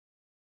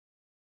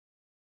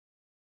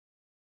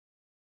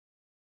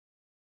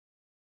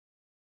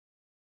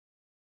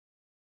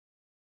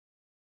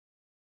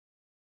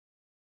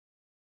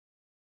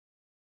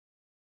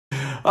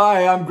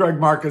Hi, I'm Greg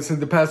Marcus,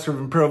 the pastor of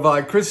Imperial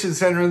Valley Christian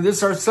Center, and this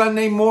is our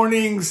Sunday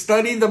morning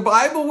Study the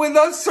Bible with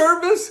Us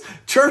service,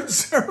 church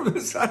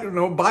service,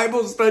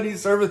 Bible study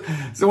service.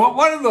 So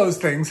one of those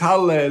things.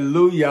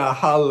 Hallelujah,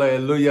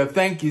 hallelujah.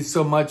 Thank you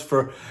so much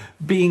for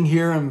being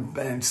here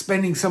and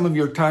spending some of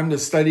your time to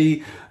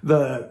study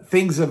the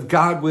things of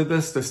God with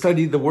us, to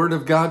study the Word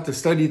of God, to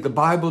study the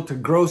Bible, to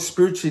grow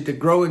spiritually, to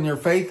grow in your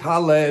faith.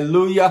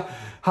 Hallelujah.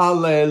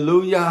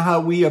 Hallelujah. How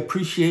we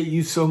appreciate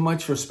you so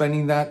much for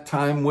spending that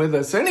time with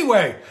us.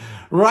 Anyway,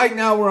 right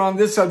now we're on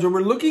this subject.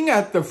 We're looking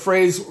at the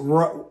phrase,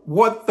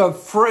 what the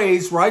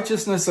phrase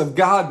righteousness of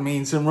God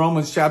means in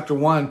Romans chapter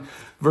 1,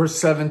 verse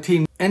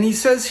 17. And he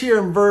says here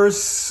in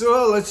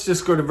let's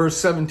just go to verse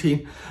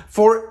 17.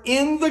 For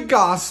in the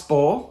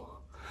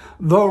gospel,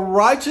 the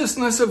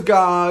righteousness of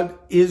God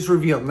is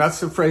revealed. And that's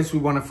the phrase we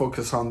want to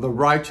focus on, the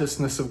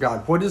righteousness of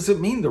God. What does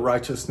it mean, the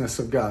righteousness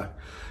of God?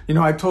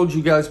 I told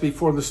you guys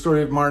before the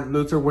story of Martin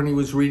Luther when he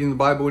was reading the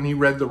Bible, when he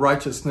read the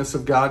righteousness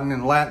of God, and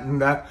in Latin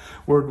that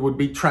word would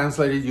be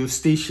translated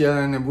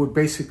justitia, and it would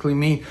basically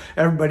mean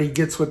everybody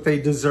gets what they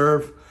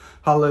deserve.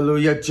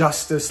 Hallelujah.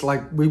 Justice,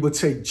 like we would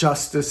say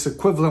justice,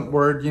 equivalent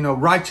word.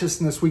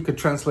 Righteousness, we could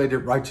translate it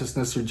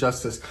righteousness or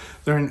justice.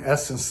 They're in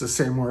essence the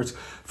same words.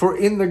 For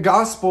in the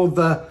gospel,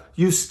 the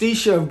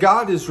justitia of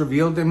God is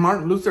revealed, and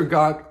Martin Luther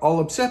got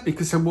all upset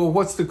because he said, well,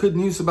 what's the good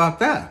news about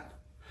that?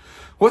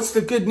 What's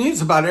the good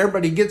news about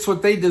everybody gets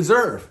what they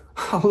deserve?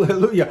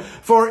 Hallelujah.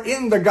 For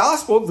in the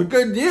gospel, the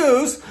good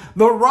news,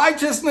 the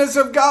righteousness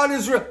of God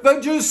is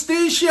the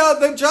justitia,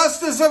 the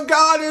justice of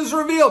God is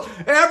revealed.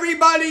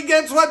 Everybody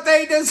gets what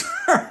they deserve.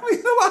 I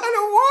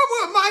don't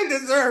want what I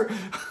deserve.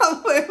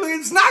 Hallelujah.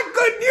 It's not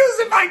good news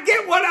if I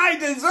get what I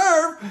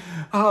deserve.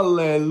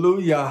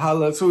 Hallelujah.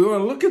 Hallelujah. So we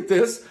want to look at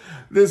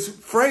this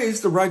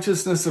phrase, the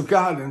righteousness of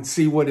God, and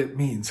see what it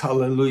means.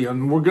 Hallelujah.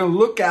 And we're going to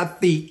look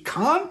at the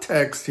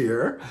context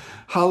here.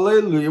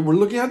 Hallelujah. We're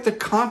looking at the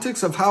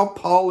context of how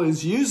Paul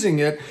is using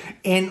it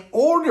in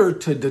order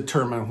to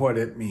determine what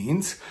it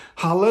means.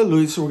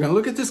 Hallelujah. So we're going to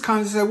look at this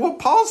context and say, well,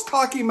 Paul's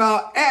talking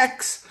about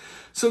X.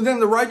 So then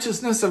the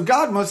righteousness of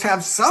God must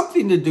have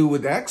something to do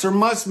with X, or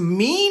must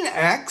mean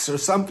X, or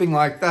something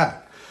like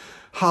that.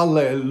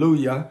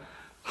 Hallelujah.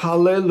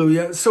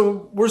 Hallelujah.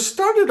 So we're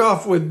started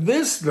off with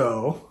this,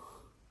 though.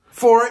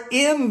 For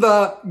in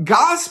the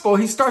gospel,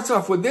 he starts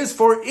off with this,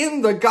 for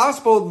in the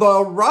gospel,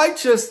 the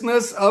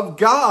righteousness of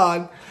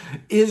God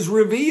is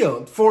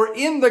revealed. For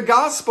in the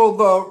gospel,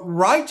 the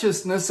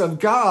righteousness of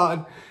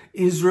God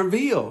is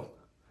revealed.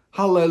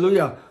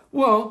 Hallelujah.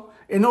 Well,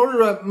 in order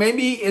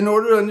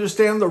to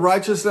understand the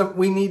righteousness,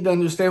 we need to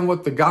understand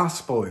what the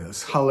gospel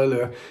is.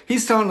 Hallelujah.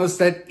 He's telling us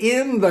that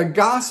in the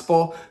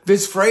gospel,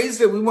 this phrase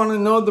that we want to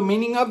know the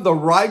meaning of, the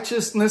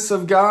righteousness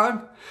of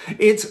God,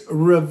 it's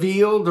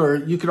revealed, or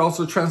you could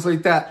also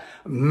translate that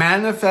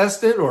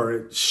manifested, or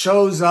it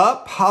shows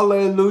up.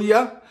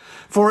 Hallelujah.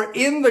 For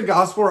in the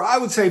gospel, or I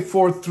would say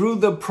for through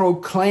the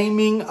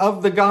proclaiming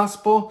of the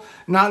gospel,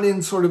 not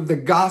in sort of the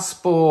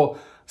gospel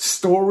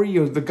story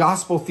or the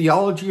gospel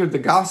theology or the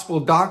gospel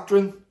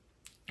doctrine,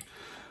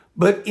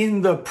 but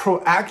in the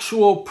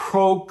actual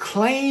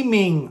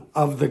proclaiming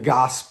of the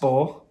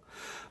gospel,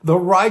 the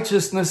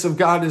righteousness of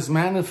God is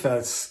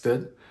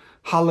manifested.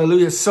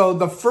 Hallelujah. So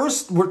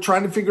we're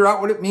trying to figure out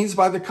what it means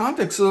by the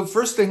context. So the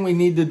first thing we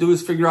need to do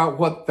is figure out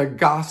what the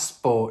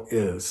gospel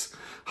is.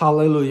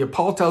 Hallelujah.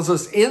 Paul tells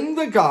us in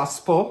the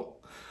gospel,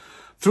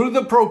 through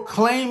the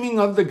proclaiming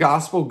of the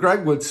gospel,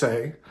 Greg would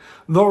say,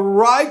 the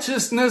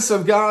righteousness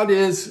of God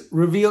is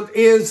revealed,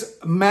 is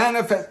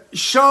manifest,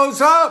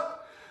 shows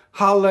up.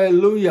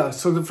 Hallelujah.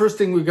 So the first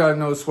thing we got to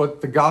know is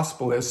what the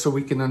gospel is so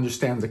we can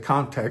understand the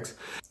context.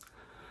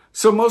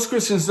 So most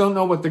Christians don't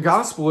know what the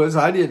gospel is.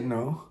 I didn't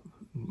know.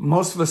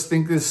 Most of us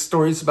think this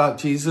story is about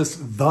Jesus,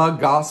 the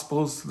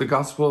Gospels, the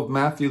Gospel of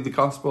Matthew, the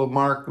Gospel of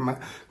Mark, the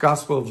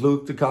Gospel of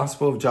Luke, the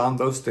Gospel of John,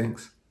 those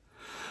things.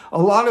 A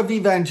lot of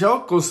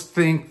evangelicals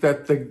think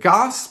that the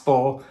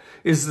gospel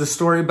is the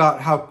story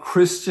about how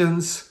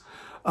Christians,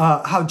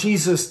 how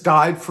Jesus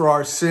died for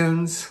our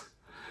sins,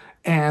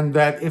 and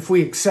that if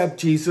we accept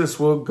Jesus,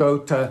 we'll go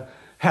to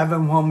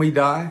heaven when we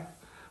die.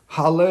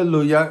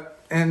 Hallelujah.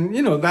 And,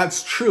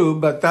 that's true,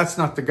 but that's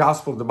not the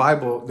gospel of the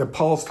Bible that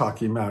Paul's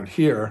talking about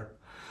here.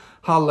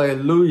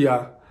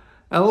 Hallelujah.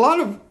 And a lot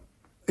of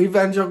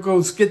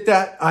evangelicals get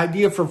that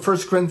idea from 1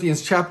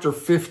 Corinthians chapter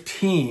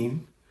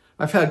 15.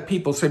 I've had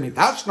people say to me,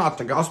 that's not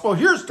the gospel.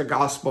 Here's the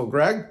gospel,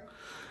 Greg.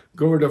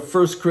 Go over to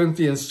 1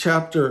 Corinthians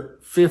chapter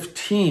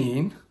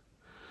 15.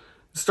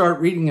 Start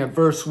reading at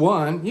verse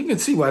 1. You can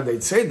see why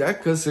they'd say that,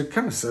 because it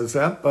kind of says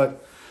that.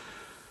 But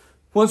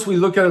once we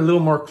look at it a little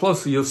more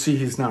closely, you'll see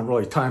he's not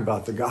really talking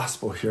about the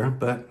gospel here.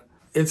 But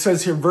it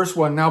says here, verse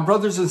 1, now,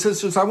 brothers and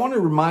sisters, I want to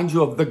remind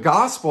you of the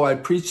gospel I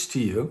preached to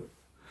you,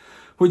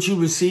 which you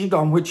received,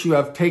 on which you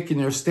have taken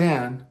your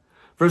stand.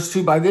 Verse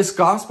 2, by this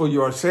gospel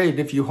you are saved,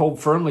 if you hold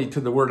firmly to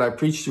the word I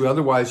preached to you.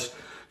 Otherwise,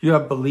 you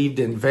have believed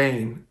in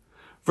vain.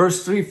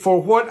 Verse 3,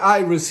 for what I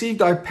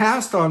received I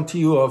passed on to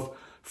you of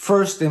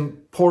first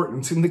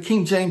importance. In the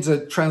King James,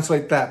 it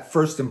translate that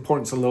first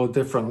importance a little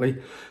differently.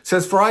 It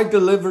says, for I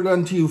delivered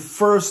unto you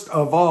first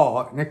of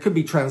all. And it could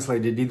be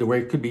translated either way.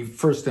 It could be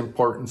first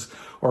importance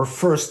or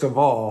first of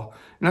all.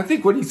 And I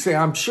think what he's saying,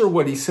 I'm sure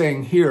what he's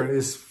saying here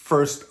is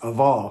first of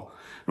all.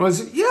 It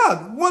was,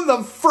 yeah, one of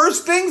the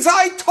first things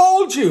I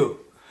told you.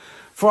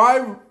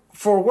 For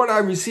what I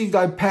received,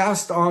 I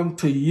passed on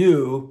to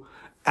you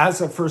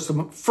as a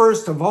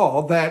first of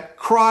all, that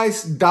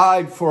Christ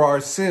died for our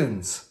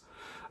sins,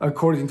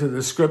 according to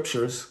the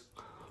scriptures,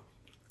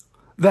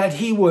 that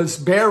he was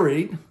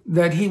buried,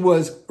 that he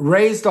was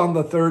raised on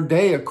the third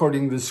day,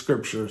 according to the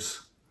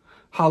scriptures.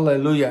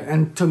 Hallelujah.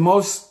 And to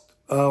most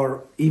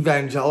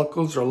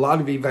evangelicals, or a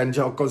lot of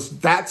evangelicals,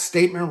 that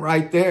statement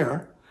right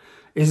there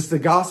is the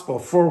gospel.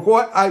 For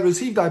what I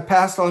received, I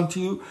passed on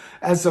to you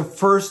as of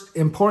first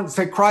importance,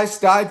 that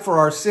Christ died for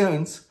our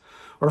sins,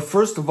 or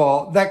first of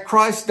all, that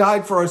Christ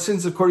died for our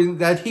sins according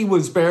that he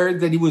was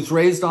buried, that he was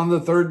raised on the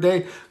third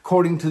day,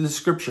 according to the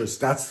scriptures.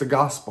 That's the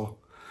gospel.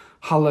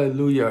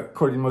 Hallelujah.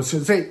 According to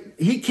Moses.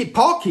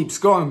 Paul keeps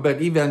going,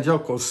 but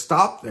evangelicals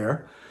stop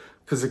there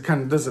because it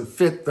kind of doesn't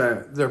fit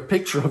their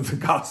picture of the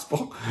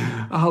gospel.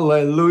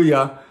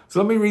 Hallelujah.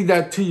 So let me read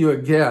that to you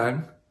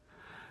again.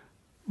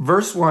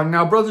 Verse 1,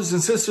 now, brothers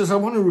and sisters, I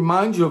want to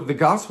remind you of the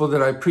gospel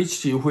that I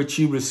preached to you, which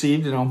you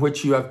received and on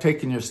which you have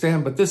taken your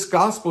stand. But by this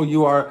gospel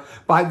you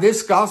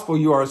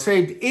are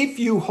saved, if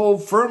you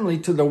hold firmly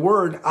to the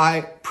word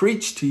I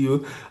preached to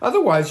you.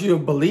 Otherwise you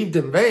have believed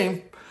in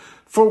vain.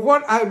 For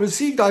what I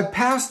received, I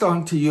passed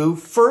on to you,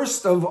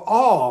 first of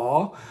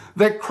all,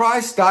 that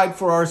Christ died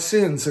for our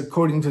sins,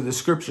 according to the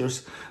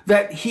scriptures,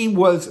 that he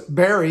was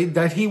buried,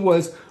 that he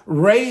was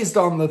raised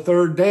on the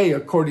third day,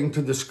 according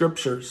to the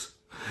scriptures,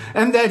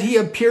 and that he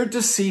appeared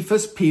to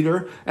Cephas,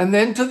 Peter, and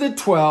then to the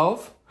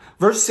 12.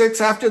 Verse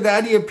 6, after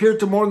that he appeared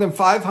to more than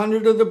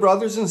 500 of the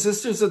brothers and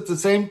sisters at the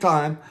same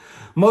time,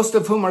 most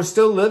of whom are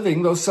still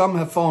living, though some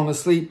have fallen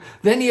asleep.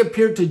 Then he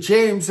appeared to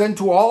James, then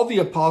to all the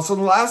apostles,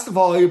 and last of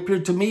all he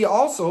appeared to me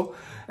also,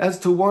 as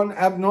to one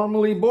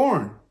abnormally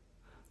born.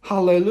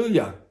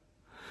 Hallelujah.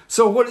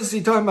 So what is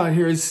he talking about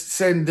here? He's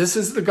saying this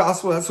is the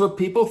gospel. That's what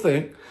people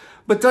think.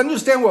 But to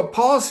understand what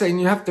Paul is saying,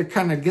 you have to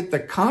kind of get the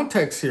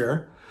context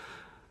here.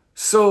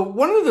 So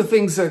one of the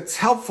things that's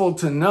helpful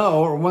to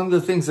know, or one of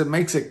the things that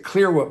makes it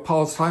clear what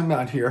Paul's talking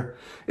about here,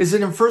 is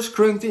that in 1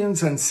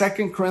 Corinthians and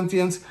 2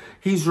 Corinthians,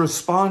 he's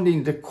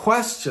responding to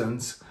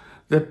questions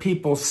that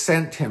people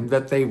sent him,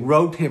 that they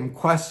wrote him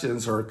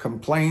questions or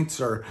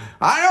complaints or,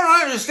 I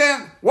don't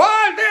understand,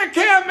 what? That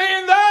can't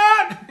mean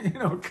that,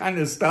 kind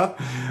of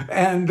stuff.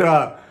 And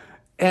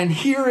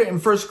here in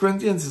 1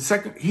 Corinthians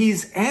and 2,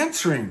 he's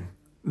answering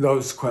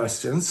those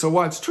questions. So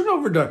watch, turn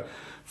over to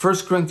 1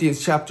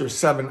 Corinthians chapter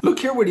 7. Look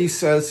here what he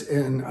says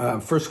in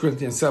 1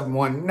 Corinthians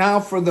 7:1. Now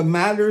for the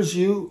matters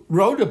you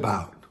wrote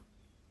about.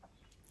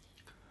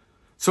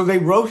 So they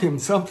wrote him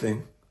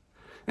something,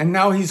 and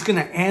now he's going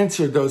to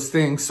answer those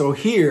things. So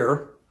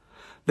here,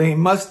 they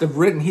must have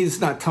written, he's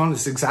not telling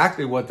us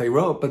exactly what they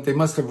wrote, but they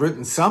must have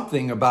written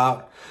something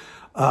about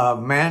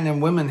man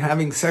and women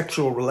having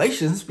sexual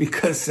relations,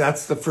 because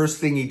that's the first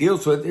thing he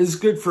deals with. It's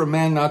good for a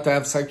man not to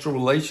have sexual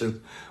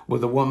relations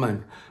with a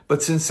woman.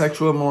 But since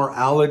sexual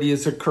immorality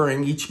is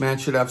occurring, each man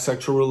should have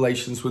sexual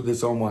relations with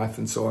his own wife,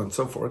 and so on and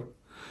so forth.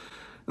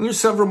 And there's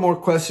several more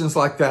questions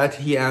like that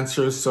he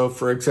answers. So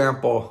for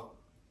example,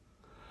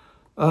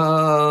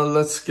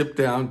 let's skip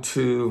down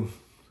to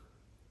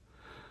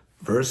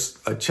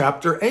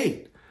chapter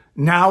 8.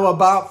 Now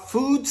about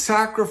food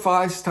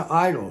sacrificed to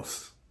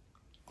idols.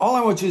 All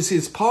I want you to see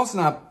is Paul's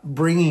not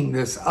bringing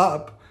this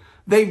up.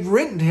 They've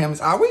written to him,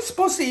 are we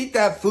supposed to eat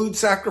that food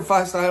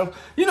sacrificed to idols?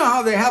 You know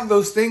how they have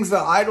those things, the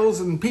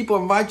idols, and people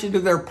invite you to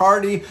their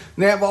party, and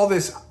they have all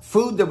this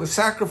food that was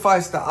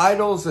sacrificed to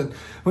idols, and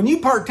when you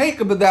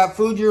partake of that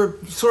food, you're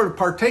sort of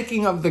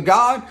partaking of the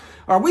God.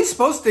 Are we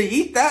supposed to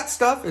eat that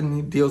stuff? And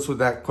he deals with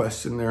that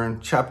question there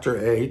in chapter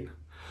 8.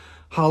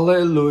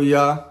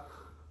 Hallelujah.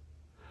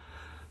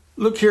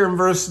 Look here in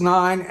verse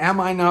 9. Am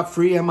I not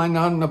free? Am I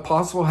not an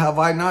apostle? Have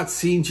I not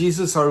seen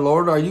Jesus our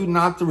Lord? Are you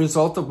not the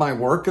result of my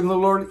work in the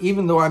Lord?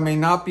 Even though I may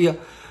not be an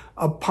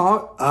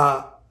apostle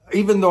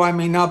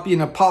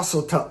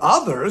to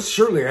others,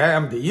 surely I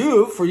am to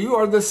you, for you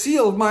are the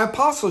seal of my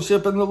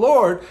apostleship in the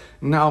Lord.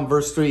 Now in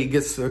verse 3, he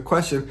gets to the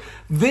question.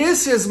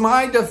 This is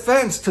my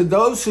defense to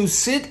those who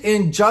sit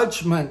in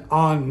judgment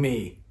on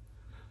me.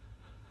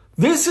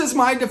 This is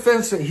my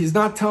defense. He's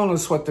not telling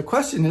us what the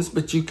question is,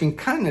 but you can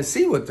kind of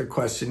see what the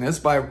question is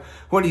by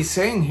what he's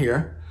saying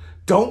here.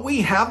 Don't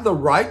we have the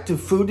right to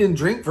food and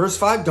drink? Verse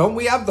 5, don't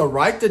we have the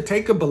right to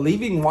take a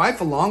believing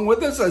wife along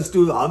with us, as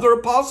do the other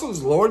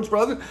apostles, Lord's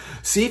brother,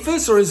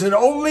 Cephas? Or is it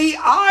only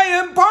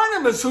I and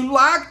Barnabas who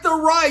lack the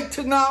right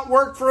to not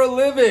work for a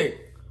living?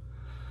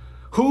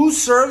 Who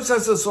serves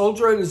as a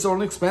soldier at his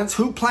own expense?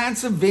 Who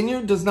plants a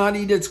vineyard, does not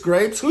eat its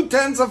grapes? Who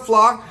tends a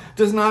flock,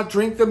 does not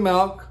drink the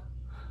milk?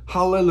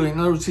 Hallelujah. In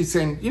other words, he's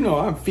saying,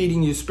 I'm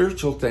feeding you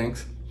spiritual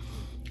things.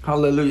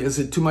 Hallelujah. Is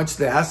it too much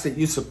to ask that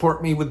you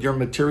support me with your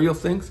material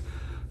things?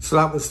 So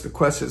that was the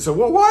question. So,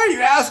 well, why are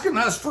you asking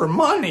us for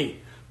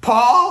money,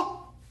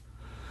 Paul?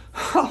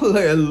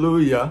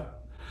 Hallelujah.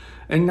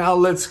 And now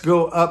let's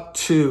go up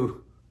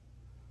to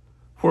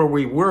where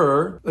we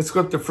were. Let's go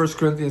up to 1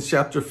 Corinthians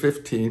chapter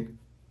 15.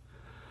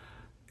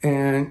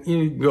 And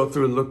you can go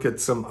through and look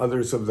at some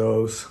others of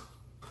those.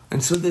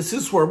 And so this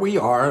is where we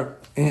are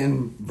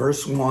in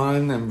verse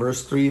 1 and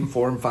verse 3 and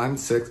 4 and 5 and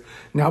 6.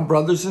 Now,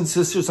 brothers and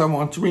sisters, I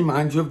want to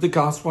remind you of the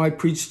gospel I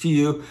preached to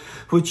you,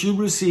 which you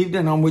received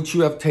and on which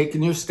you have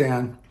taken your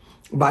stand.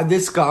 By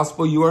this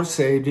gospel you are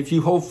saved, if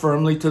you hold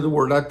firmly to the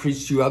word I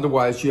preached to you,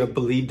 otherwise you have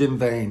believed in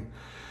vain.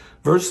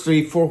 Verse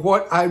 3, for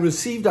what I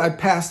received I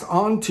passed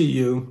on to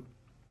you.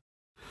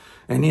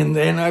 And in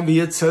the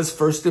NIV it says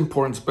first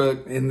importance,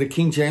 but in the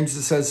King James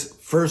it says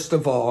first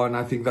of all, and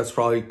I think that's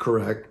probably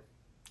correct.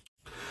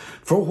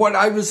 For what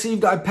I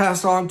received, I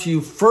passed on to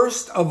you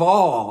first of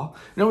all.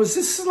 In other words,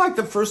 this is like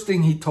the first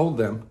thing he told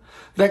them.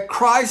 That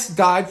Christ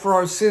died for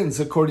our sins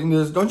according to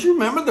this. Don't you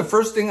remember the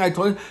first thing I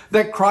told you?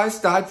 That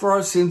Christ died for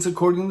our sins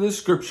according to the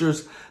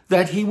scriptures.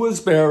 That he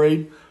was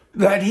buried.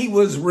 That he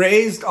was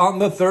raised on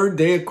the third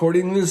day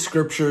according to the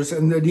scriptures.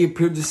 And that he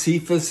appeared to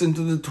Cephas and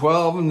to the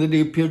 12. And that he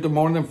appeared to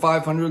more than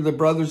 500 of the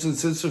brothers and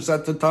sisters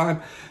at the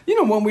time. You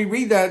know, when we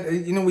read that,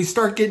 we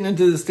start getting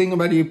into this thing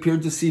about he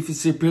appeared to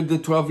Cephas, he appeared to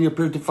 12, he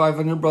appeared to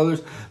 500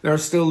 brothers. They're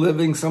still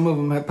living. Some of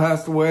them have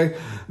passed away.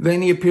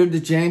 Then he appeared to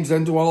James,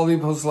 then to all the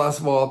apostles, last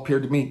of all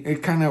appeared to me. We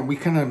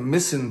kind of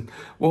missing.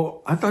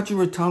 Well, I thought you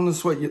were telling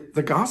us what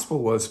the gospel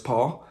was,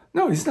 Paul.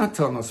 No, he's not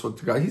telling us what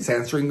the gospel. He's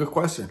answering the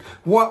question.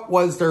 What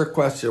was their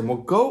question? We'll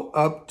go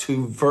up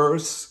to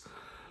verse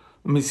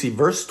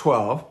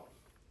 12,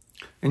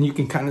 and you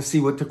can kind of see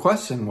what the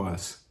question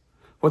was,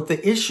 what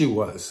the issue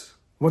was.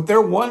 What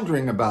they're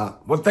wondering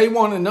about, what they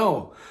want to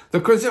know.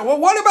 The Christian, well,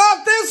 what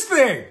about this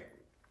thing?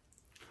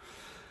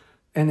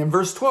 And in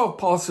verse 12,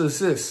 Paul says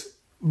this,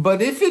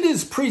 but if it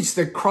is preached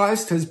that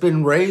Christ has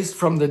been raised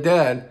from the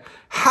dead,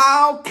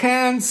 how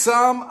can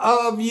some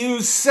of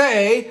you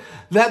say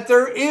that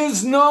there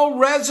is no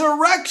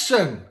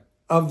resurrection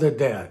of the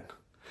dead?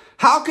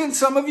 How can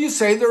some of you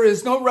say there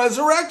is no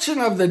resurrection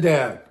of the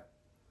dead?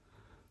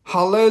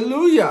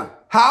 Hallelujah.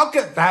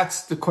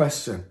 That's the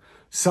question.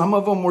 Some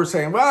of them were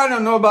saying, well, I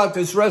don't know about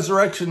this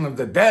resurrection of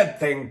the dead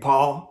thing,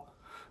 Paul.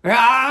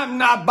 I'm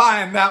not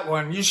buying that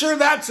one. You sure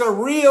that's a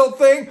real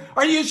thing?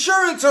 Are you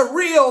sure it's a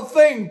real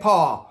thing,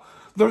 Paul?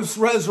 There's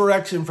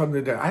resurrection from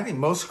the dead. I think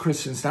most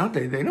Christians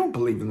nowadays, they don't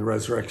believe in the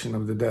resurrection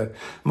of the dead.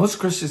 Most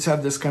Christians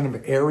have this kind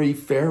of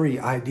airy-fairy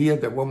idea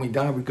that when we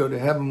die, we go to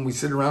heaven, we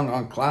sit around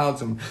on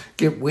clouds and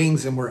get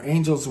wings and we're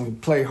angels and we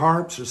play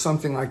harps or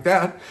something like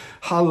that.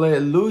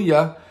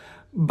 Hallelujah.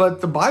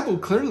 But the Bible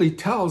clearly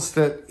tells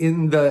that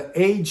in the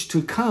age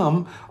to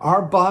come,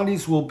 our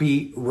bodies will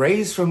be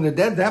raised from the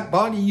dead. That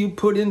body you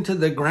put into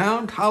the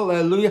ground,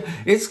 hallelujah,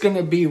 it's going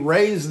to be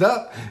raised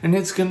up and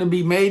it's going to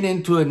be made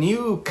into a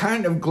new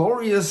kind of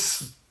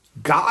glorious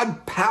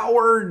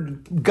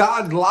God-powered,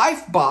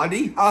 God-life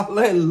body.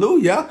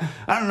 Hallelujah.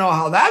 I don't know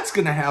how that's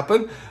going to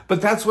happen,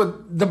 but that's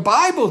what the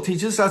Bible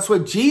teaches. That's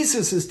what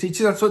Jesus is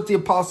teaching. That's what the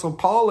Apostle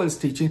Paul is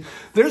teaching.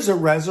 There's a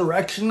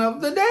resurrection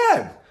of the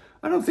dead.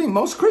 I don't think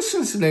most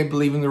Christians today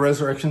believe in the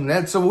resurrection of the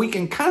dead. So we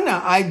can kind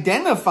of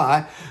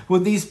identify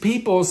with these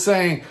people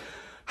saying,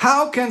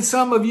 how can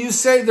some of you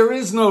say there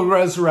is no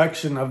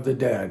resurrection of the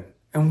dead?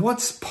 And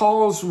what's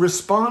Paul's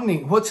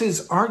responding? What's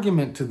his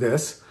argument to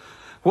this?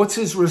 What's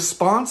his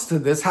response to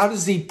this? How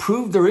does he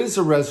prove there is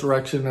a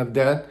resurrection of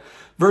dead?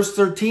 Verse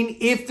 13,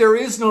 if there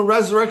is no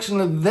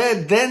resurrection of the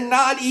dead, then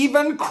not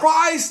even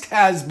Christ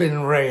has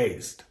been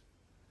raised.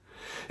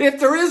 If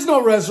there is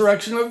no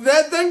resurrection of the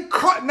dead, then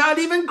not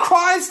even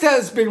Christ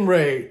has been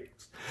raised.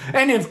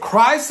 And if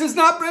Christ has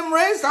not been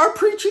raised, our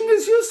preaching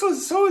is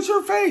useless. So is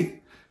your faith.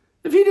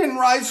 If he didn't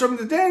rise from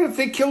the dead, if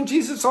they killed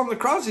Jesus on the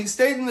cross, he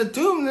stayed in the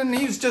tomb, then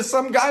he's just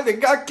some guy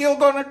that got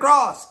killed on a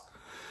cross.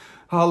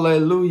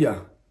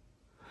 Hallelujah.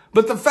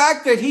 But the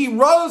fact that he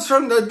rose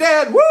from the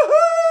dead, woohoo!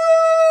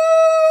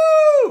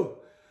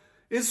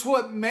 It's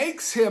what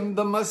makes him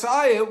the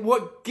Messiah,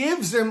 what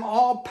gives him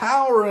all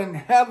power in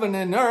heaven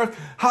and earth.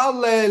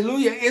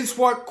 Hallelujah. It's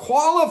what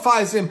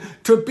qualifies him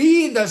to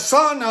be the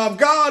Son of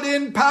God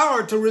in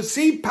power, to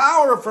receive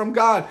power from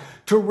God,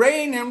 to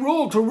reign and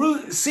rule, to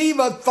receive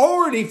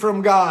authority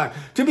from God,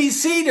 to be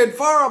seated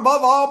far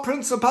above all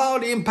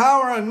principality and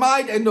power and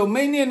might and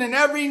dominion in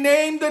every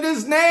name that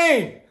is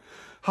named.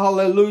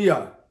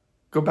 Hallelujah.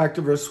 Go back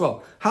to verse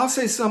 12. How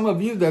say some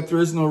of you that there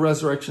is no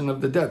resurrection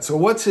of the dead? So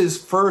what's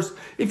his first?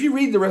 If you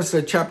read the rest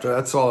of the chapter,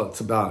 that's all it's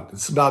about.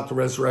 It's about the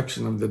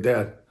resurrection of the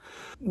dead.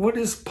 What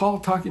is Paul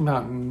talking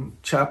about in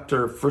 1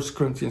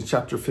 Corinthians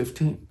chapter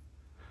 15?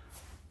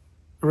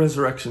 The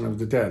resurrection of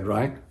the dead,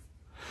 right?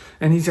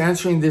 And he's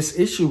answering this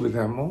issue with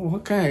them. Well,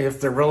 okay,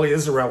 if there really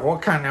is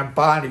what kind of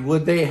body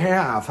would they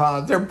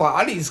have? Their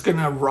body's going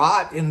to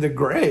rot in the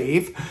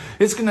grave.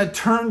 It's going to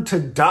turn to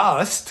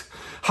dust.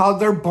 How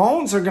their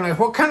bones are going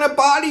to, what kind of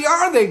body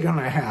are they going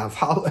to have?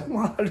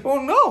 I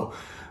don't know.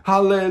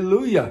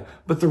 Hallelujah.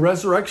 But the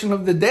resurrection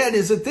of the dead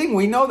is a thing.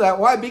 We know that.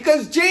 Why?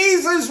 Because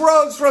Jesus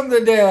rose from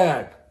the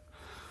dead.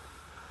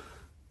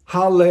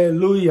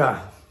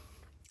 Hallelujah.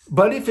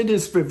 But if it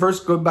is,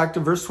 go back to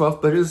verse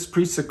 12, but it is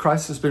preached that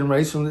Christ has been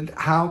raised from the dead,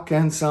 how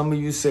can some of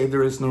you say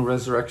there is no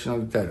resurrection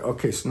of the dead?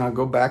 Okay, so now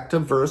go back to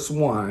verse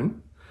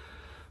 1.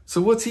 So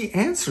what's he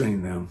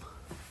answering them?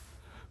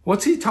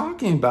 What's he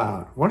talking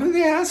about? What are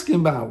they asking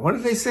about? What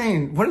are they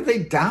saying? What are they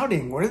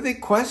doubting? What are they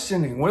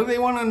questioning? What do they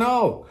want to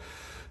know?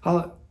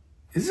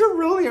 Is there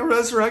really a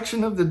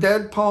resurrection of the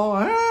dead, Paul?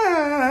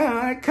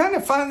 I kind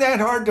of find that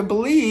hard to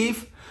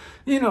believe.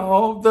 You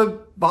know, the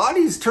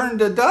bodies turned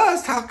to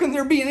dust. How can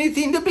there be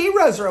anything to be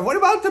resurrected? What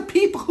about the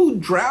people who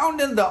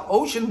drowned in the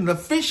ocean and the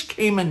fish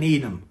came and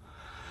ate them?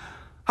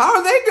 How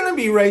are they going to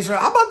be raised?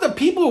 How about the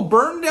people who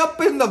burned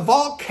up in the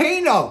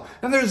volcano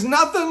and there's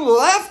nothing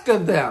left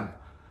of them?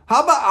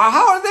 How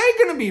are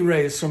they going to be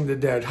raised from the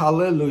dead?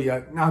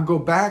 Hallelujah. Now go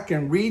back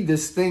and read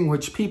this thing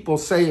which people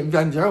say,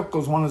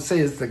 evangelicals want to say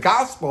is the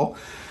gospel.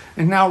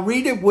 And now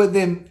read it with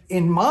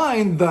in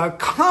mind the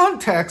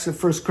context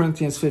of 1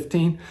 Corinthians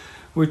 15,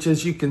 which,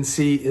 as you can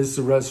see, is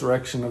the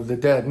resurrection of the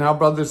dead. Now,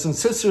 brothers and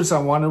sisters, I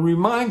want to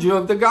remind you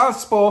of the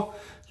gospel.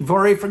 You've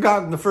already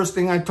forgotten the first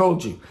thing I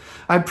told you.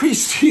 I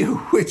preach to you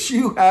which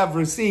you have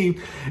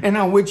received and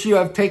on which you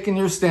have taken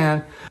your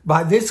stand.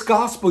 By this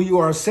gospel you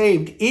are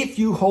saved if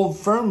you hold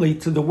firmly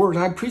to the word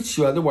I preach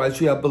to you. Otherwise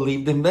you have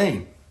believed in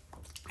vain.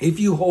 If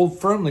you hold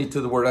firmly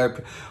to the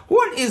word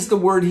what is the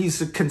word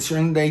he's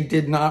concerned they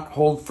did not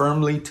hold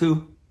firmly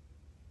to?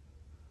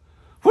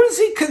 What is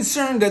he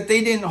concerned that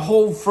they didn't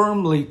hold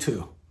firmly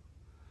to?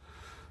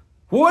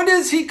 What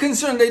is he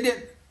concerned they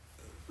did?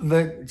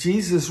 That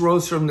Jesus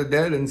rose from the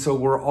dead, and so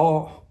we're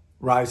all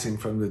rising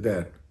from the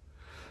dead.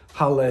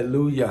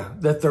 Hallelujah.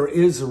 That there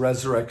is a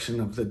resurrection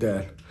of the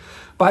dead.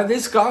 By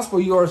this gospel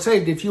you are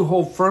saved if you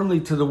hold firmly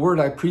to the word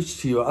I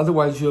preached to you.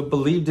 Otherwise you have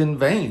believed in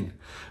vain.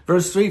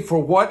 Verse 3, for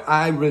what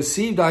I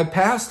received I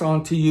passed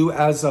on to you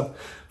as of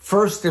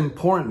first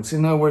importance.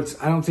 In other words,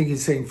 I don't think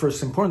he's saying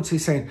first importance.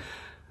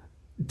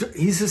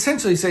 He's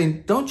essentially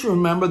saying, don't you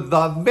remember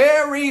the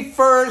very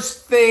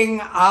first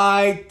thing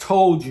I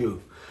told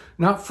you?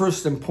 Not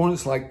first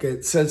importance like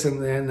it says in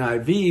the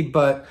NIV,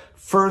 but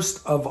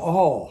first of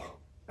all,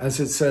 as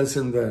it says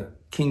in the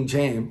King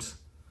James.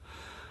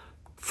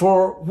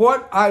 For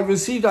what I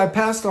received, I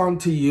passed on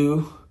to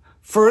you.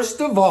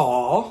 First of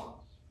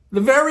all,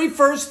 the very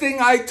first thing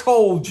I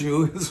told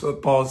you is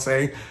what Paul's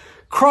saying.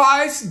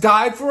 Christ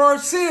died for our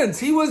sins.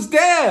 He was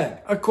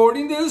dead,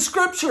 according to the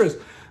scriptures.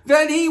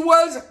 That he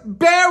was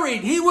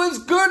buried. He was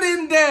good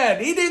and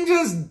dead. He didn't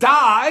just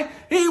die.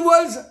 He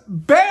was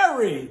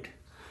buried.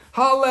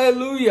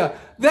 Hallelujah.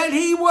 That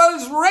he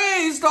was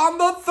raised on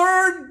the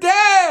third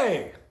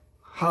day.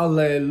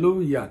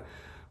 Hallelujah.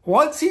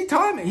 What's he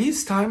talking about?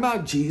 He's talking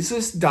about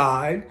Jesus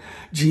died.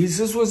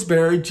 Jesus was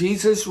buried.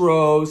 Jesus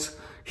rose.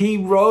 He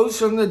rose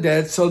from the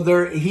dead. So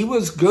he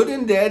was good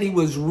and dead. He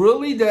was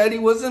really dead. He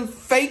wasn't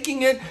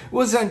faking it.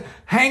 Wasn't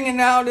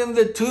hanging out in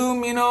the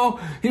tomb, you know.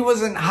 He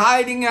wasn't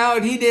hiding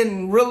out.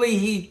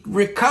 He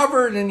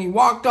recovered and he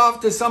walked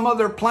off to some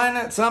other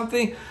planet,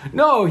 something.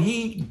 No,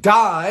 he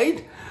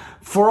died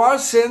for our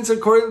sins.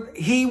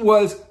 He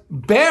was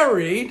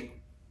buried.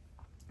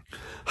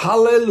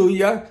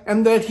 Hallelujah.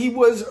 And that he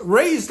was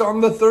raised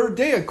on the third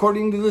day,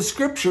 according to the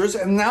scriptures.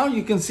 And now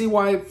you can see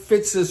why it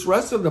fits this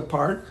rest of the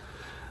part.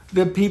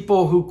 The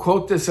people who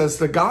quote this as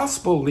the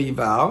gospel leave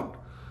out.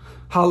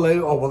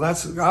 Hallelujah. Oh, well,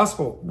 that's the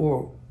gospel.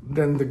 Well,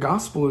 then the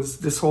gospel is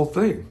this whole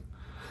thing.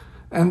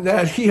 And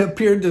that he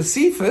appeared to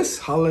Cephas.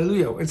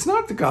 Hallelujah. It's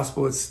not the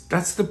gospel.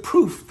 That's the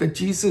proof that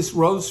Jesus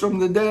rose from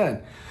the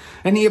dead.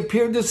 And he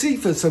appeared to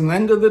Cephas and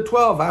then to the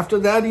 12. After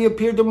that, he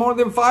appeared to more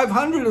than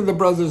 500 of the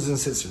brothers and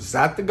sisters. Is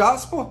that the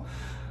gospel?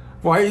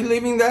 Why are you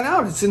leaving that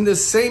out? It's in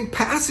this same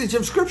passage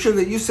of scripture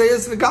that you say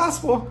is the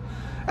gospel.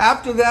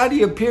 After that,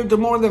 he appeared to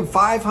more than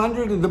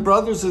 500 of the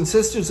brothers and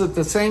sisters at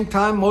the same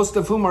time, most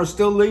of whom are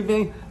still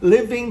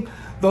living,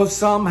 though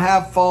some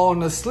have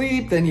fallen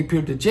asleep. Then he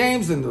appeared to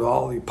James and to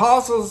all the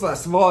apostles.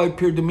 Last of all, he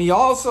appeared to me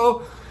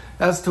also,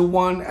 as to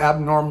one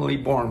abnormally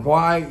born.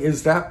 Why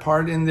is that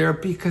part in there?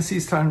 Because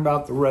he's talking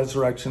about the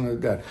resurrection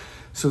of the dead.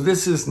 So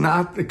this is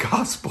not the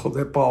gospel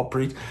that Paul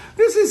preached.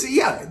 This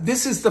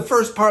is the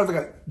first part of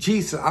the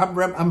Jesus.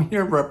 I'm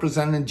here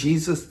representing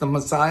Jesus, the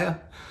Messiah.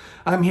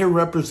 I'm here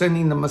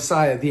representing the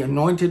Messiah, the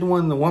anointed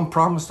one, the one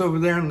promised over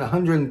there in the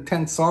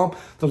 110th Psalm.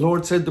 The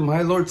Lord said to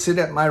my Lord, sit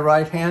at my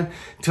right hand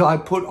till I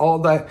put all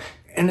thy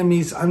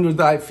enemies under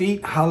thy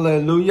feet.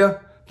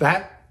 Hallelujah.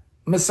 That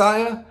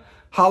Messiah.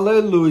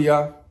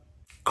 Hallelujah.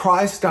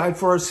 Christ died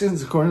for our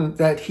sins, according to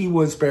that he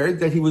was buried,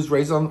 that he was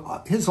raised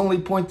on. His only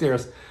point there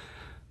is,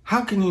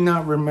 how can you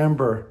not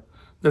remember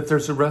that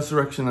there's a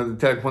resurrection of the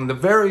dead, when the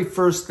very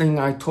first thing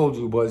I told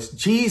you was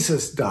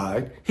Jesus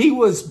died, he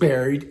was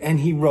buried,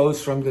 and he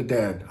rose from the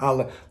dead.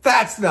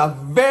 That's the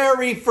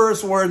very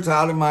first words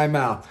out of my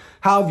mouth.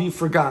 How have you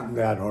forgotten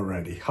that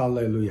already?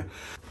 Hallelujah.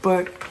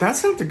 But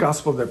that's not the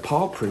gospel that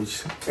Paul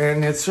preached.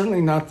 And it's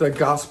certainly not the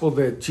gospel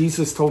that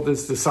Jesus told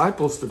his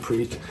disciples to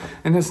preach.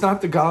 And it's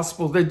not the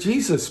gospel that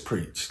Jesus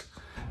preached.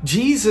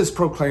 Jesus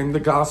proclaimed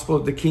the gospel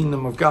of the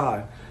kingdom of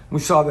God. We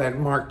saw that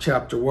in Mark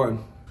chapter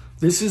 1.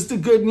 This is the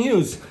good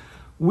news.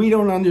 We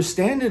don't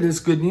understand it as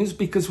good news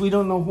because we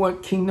don't know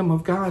what kingdom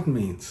of God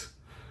means.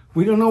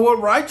 We don't know what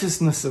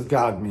righteousness of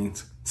God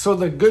means. So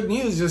the good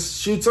news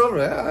just shoots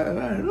over.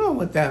 I don't know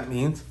what that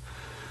means.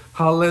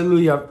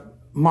 Hallelujah.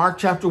 Mark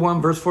chapter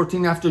 1, verse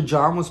 14, after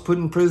John was put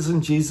in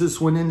prison,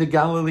 Jesus went into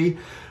Galilee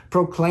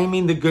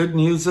proclaiming the good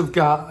news of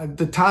God.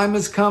 The time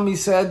has come, he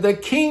said, the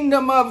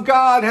kingdom of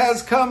God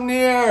has come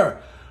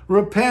near.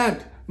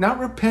 Repent. Not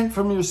repent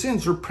from your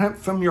sins, repent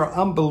from your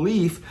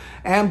unbelief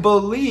and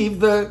believe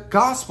the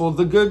gospel,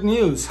 the good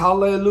news.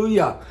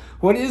 Hallelujah.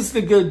 What is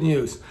the good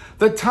news?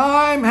 The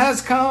time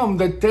has come.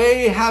 The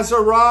day has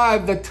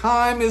arrived. The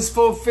time is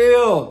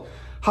fulfilled.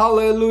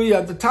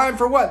 Hallelujah. The time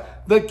for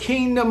what? The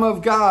kingdom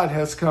of God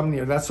has come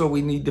near. That's what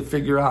we need to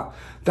figure out.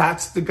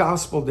 That's the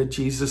gospel that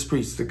Jesus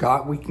preached.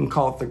 We can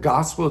call it the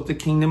gospel of the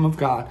kingdom of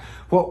God.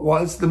 What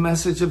was the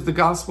message of the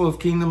gospel of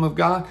kingdom of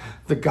God?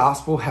 The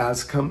gospel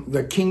has come,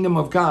 the kingdom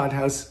of God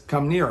has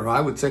come near. Or I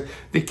would say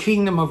the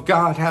kingdom of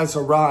God has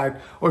arrived.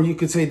 Or you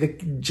could say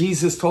that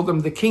Jesus told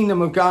them the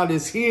kingdom of God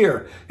is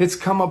here. It's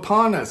come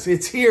upon us.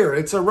 It's here.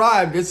 It's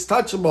arrived. It's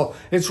touchable.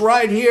 It's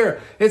right here.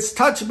 It's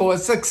touchable.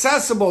 It's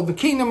accessible. The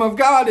kingdom of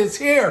God is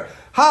here.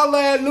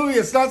 Hallelujah.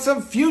 It's not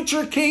some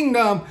future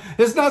kingdom.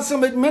 It's not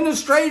some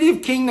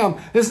administrative kingdom.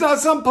 It's not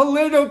some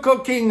political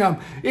kingdom.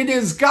 It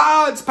is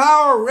God's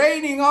power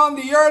reigning on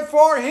the earth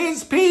for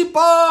his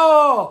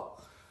people.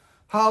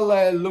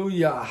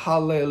 Hallelujah.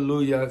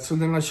 Hallelujah. So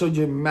then I showed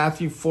you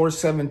Matthew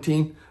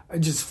 4:17.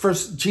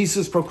 First,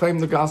 Jesus proclaimed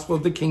the gospel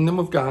of the kingdom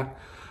of God.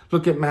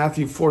 Look at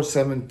Matthew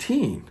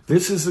 4:17.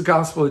 This is the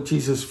gospel of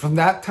Jesus. From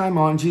that time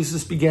on,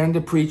 Jesus began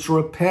to preach,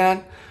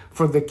 repent,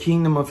 for the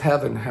kingdom of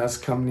heaven has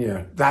come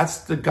near. That's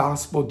the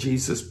gospel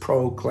Jesus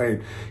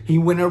proclaimed. He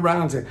went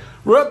around saying,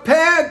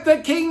 repent, the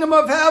kingdom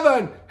of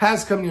heaven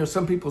has come near.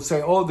 Some people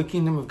say, oh, the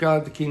kingdom of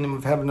God, the kingdom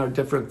of heaven are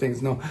different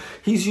things. No,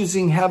 he's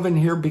using heaven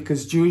here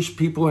because Jewish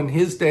people in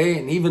his day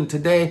and even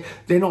today,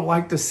 they don't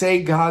like to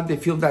say God. They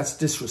feel that's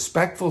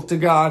disrespectful to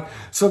God.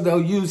 So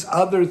they'll use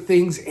other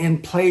things in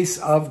place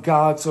of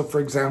God. So for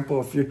example,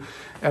 if you're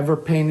ever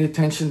paying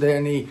attention to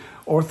any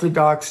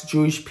Orthodox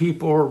Jewish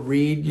people or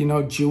read,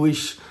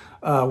 Jewish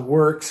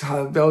works,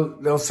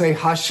 they'll say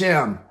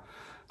Hashem.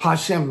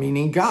 Hashem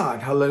meaning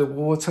God. Well,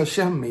 what's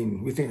Hashem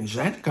mean? We think, is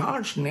that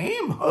God's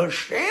name?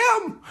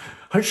 Hashem?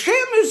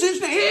 Hashem is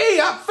his name. Hey,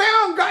 I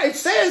found God. It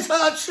says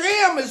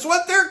Hashem is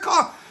what they're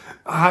called.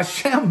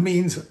 Hashem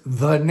means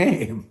the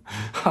name.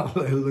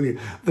 Hallelujah.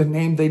 The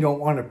name they don't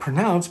want to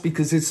pronounce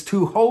because it's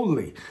too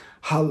holy.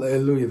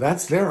 Hallelujah.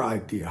 That's their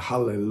idea.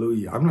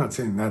 Hallelujah. I'm not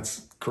saying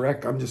that's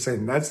correct. I'm just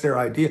saying that's their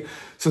idea.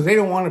 So they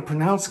don't want to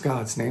pronounce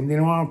God's name. They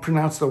don't want to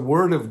pronounce the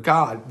word of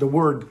God, the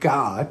word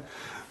God.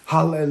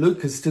 Hallelujah.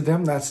 Because to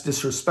them, that's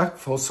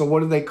disrespectful. So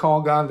what do they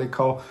call God?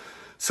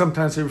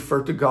 Sometimes they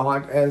refer to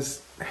God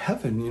as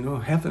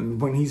heaven, heaven.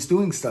 When he's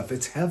doing stuff,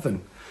 it's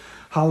heaven.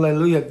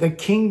 Hallelujah. The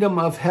kingdom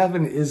of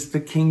heaven is the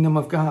kingdom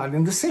of God.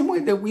 In the same way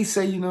that we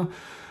say,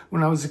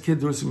 when I was a kid,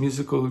 there was a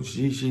musical,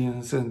 Gigi,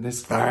 and said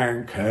this,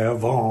 thank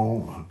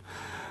heaven,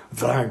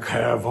 thank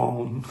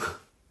heaven.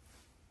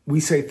 We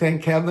say,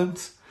 thank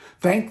heavens.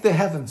 Thank the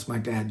heavens, my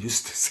dad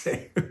used to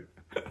say.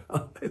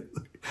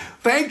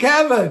 Thank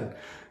heaven.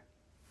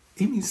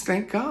 He means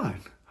thank God.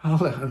 I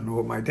don't know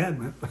what my dad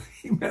meant, but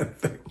he meant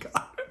thank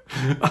God.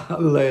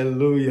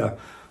 Hallelujah.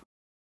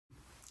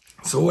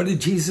 So what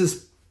did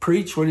Jesus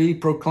preach? What did he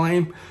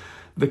proclaim?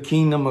 The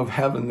kingdom of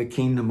heaven, the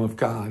kingdom of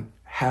God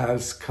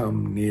has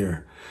come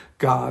near.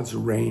 God's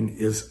reign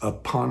is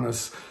upon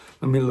us.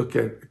 Let me look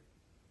at a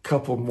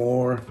couple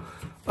more.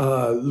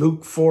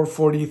 Luke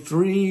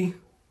 4:43.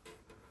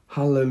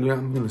 Hallelujah.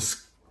 I'm going to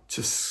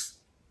just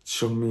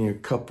show me a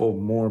couple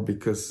more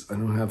because I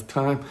don't have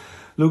time.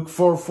 Luke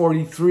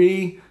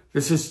 4:43.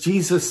 This is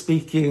Jesus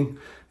speaking,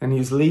 and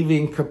he's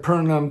leaving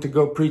Capernaum to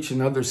go preach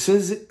in other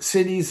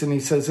cities. And he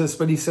says this,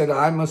 but he said,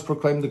 I must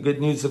proclaim the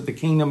good news of the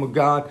kingdom of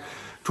God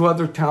to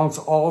other towns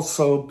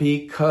also,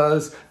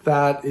 because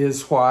that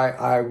is why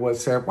I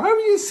was sent. Why were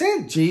you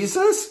sent,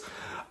 Jesus?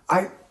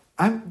 I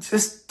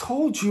just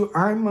told you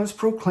I must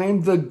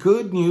proclaim the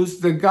good news,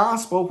 the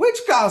gospel. Which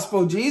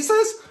gospel,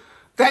 Jesus?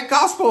 That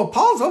gospel of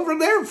Paul's over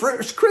there in 1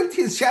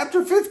 Corinthians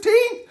chapter 15.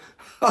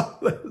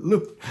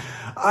 Hallelujah.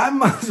 I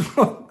must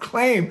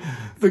proclaim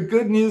the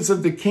good news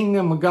of the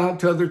kingdom of God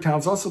to other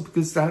towns also,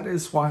 because that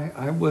is why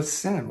I was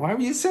sent. Why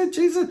were you sent,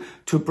 Jesus?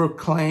 To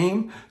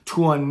proclaim,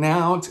 to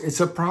announce. It's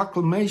a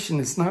proclamation.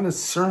 It's not a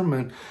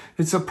sermon.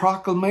 It's a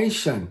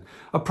proclamation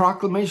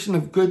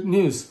of good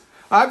news.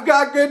 I've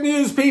got good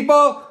news,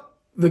 people.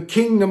 The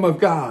kingdom of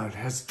God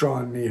has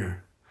drawn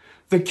near.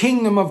 The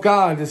kingdom of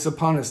God is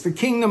upon us. The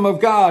kingdom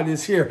of God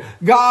is here.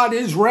 God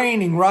is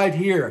reigning right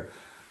here.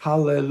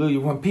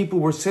 Hallelujah. When people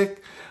were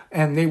sick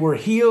and they were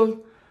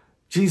healed,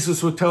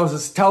 Jesus would tell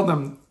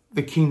them,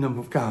 the kingdom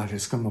of God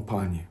has come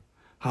upon you.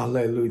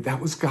 Hallelujah.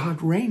 That was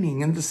God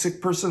reigning in the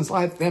sick person's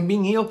life. Them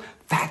being healed,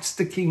 that's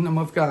the kingdom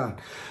of God.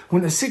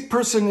 When a sick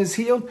person is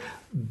healed,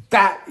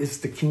 that is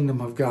the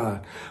kingdom of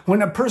God.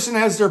 When a person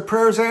has their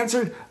prayers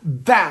answered,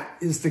 that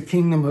is the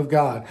kingdom of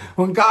God.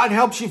 When God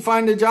helps you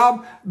find a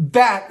job,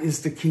 that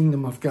is the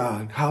kingdom of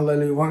God.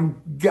 Hallelujah. When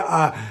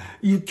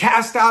you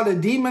cast out a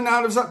demon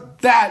out of something,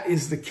 that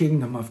is the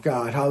kingdom of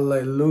God.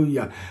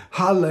 Hallelujah.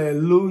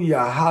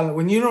 Hallelujah. Hallelujah.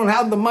 When you don't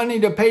have the money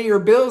to pay your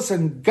bills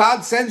and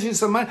God sends you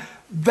some money,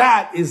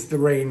 that is the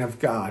reign of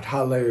God.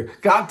 Hallelujah.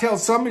 God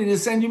tells somebody to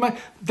send you money.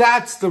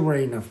 That's the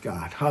reign of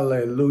God.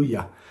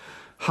 Hallelujah.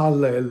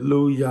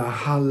 Hallelujah.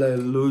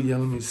 Hallelujah.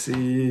 Let me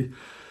see.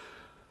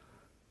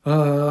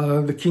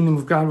 The kingdom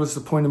of God was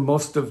the point of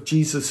most of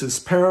Jesus's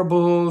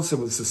parables. It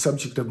was the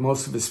subject of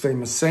most of his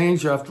famous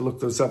sayings. You have to look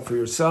those up for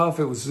yourself.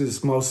 It was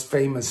his most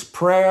famous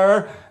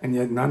prayer, and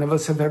yet none of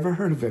us have ever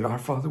heard of it. Our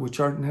Father, which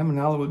art in heaven,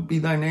 hallowed be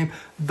thy name.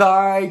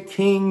 Thy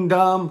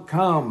kingdom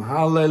come.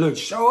 Hallelujah.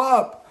 Show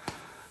up.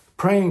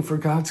 Praying for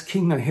God's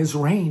kingdom, his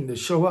reign to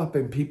show up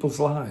in people's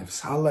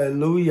lives.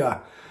 Hallelujah.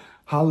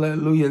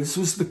 Hallelujah. This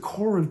was the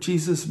core of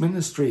Jesus'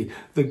 ministry,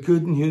 the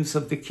good news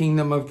of the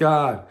kingdom of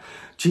God.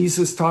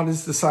 Jesus taught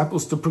his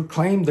disciples to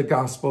proclaim the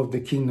gospel of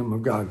the kingdom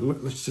of God.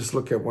 Let's just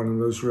look at one of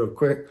those real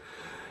quick.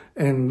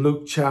 In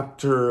Luke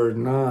chapter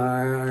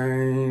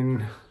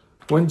 9,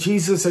 when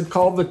Jesus had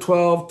called the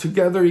 12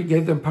 together, he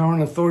gave them power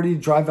and authority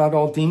to drive out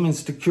all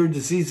demons, to cure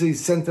diseases. He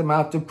sent them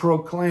out to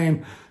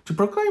proclaim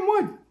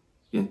what?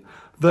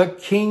 The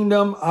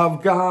kingdom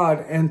of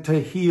God, and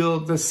to heal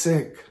the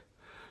sick.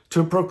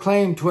 To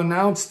proclaim, to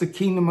announce the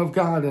kingdom of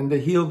God and to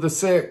heal the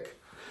sick.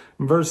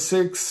 In verse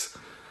 6,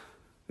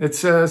 it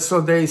says, so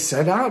they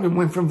set out and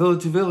went from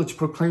village to village,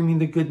 proclaiming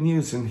the good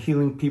news and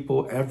healing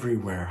people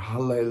everywhere.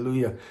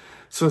 Hallelujah.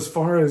 So as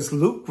far as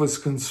Luke was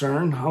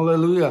concerned,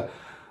 hallelujah,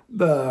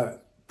 the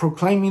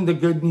proclaiming the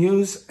good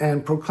news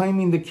and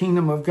proclaiming the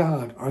kingdom of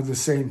God are the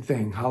same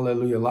thing.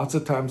 Hallelujah. Lots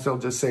of times they'll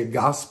just say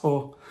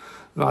gospel.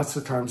 Lots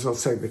of times they'll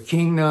say the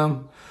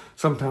kingdom.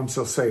 Sometimes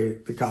they'll say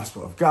the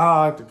gospel of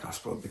God, the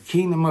gospel of the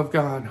kingdom of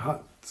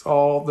God. It's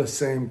all the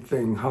same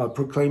thing.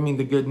 Proclaiming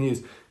the good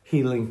news,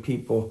 healing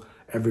people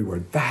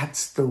everywhere.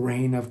 That's the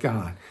reign of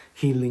God,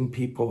 healing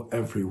people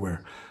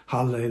everywhere.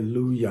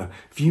 Hallelujah.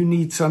 If you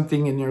need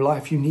something in your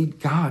life, you need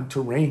God to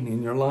reign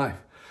in your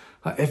life.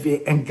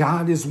 And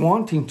God is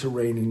wanting to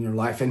reign in your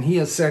life. And he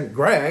has sent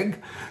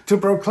Greg to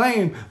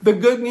proclaim the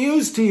good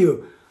news to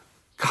you.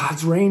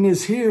 God's reign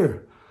is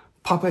here.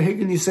 Papa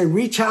Hagin, you say,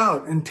 reach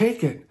out and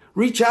take it.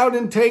 Reach out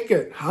and take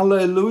it.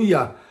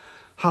 Hallelujah.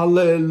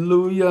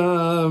 Hallelujah.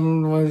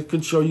 I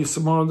could show you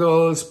some more of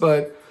those,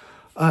 but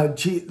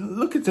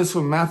look at this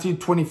one. Matthew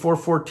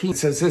 24:14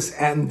 says this,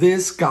 and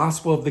this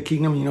gospel of the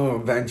kingdom, you know,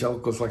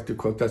 evangelicals like to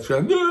quote that.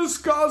 This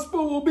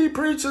gospel will be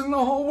preached in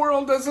the whole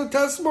world as a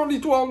testimony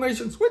to all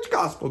nations. Which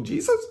gospel,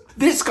 Jesus?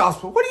 This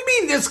gospel. What do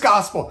you mean this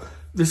gospel?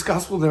 This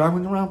gospel that I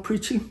went around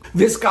preaching?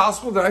 This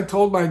gospel that I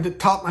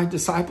taught my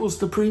disciples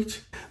to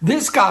preach?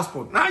 This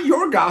gospel, not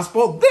your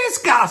gospel, this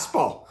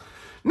gospel.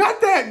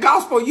 Not that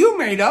gospel you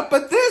made up,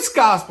 but this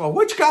gospel.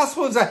 Which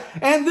gospel is that?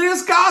 And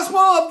this gospel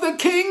of the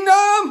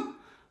kingdom.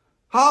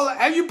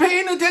 Are you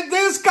paying attention?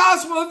 This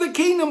gospel of the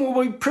kingdom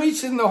will be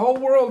preached in the whole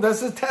world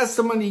as a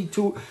testimony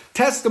to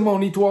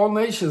all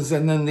nations,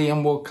 and then the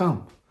end will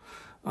come.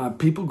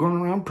 People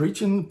going around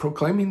preaching,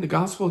 proclaiming the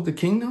gospel of the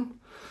kingdom.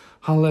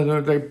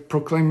 Hallelujah. They're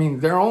proclaiming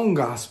their own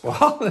gospel.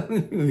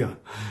 Hallelujah.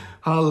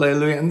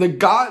 Hallelujah. And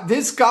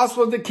this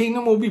gospel of the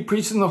kingdom will be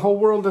preached in the whole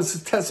world as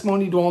a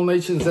testimony to all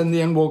nations, and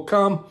the end will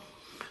come.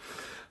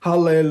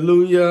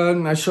 Hallelujah.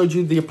 And I showed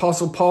you the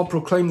Apostle Paul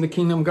proclaimed the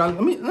kingdom of God.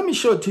 Let me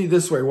show it to you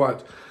this way.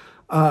 Watch.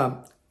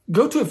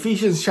 Go to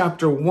Ephesians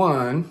chapter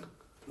 1.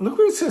 Look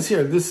what it says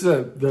here. This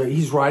is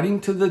he's writing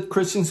to the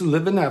Christians who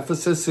live in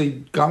Ephesus.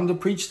 He'd gone to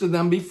preach to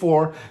them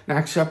before in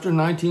Acts chapter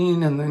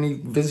 19, and then he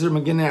visited them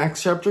again in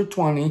Acts chapter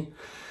 20.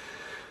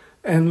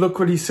 And look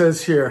what he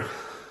says here.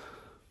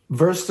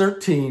 Verse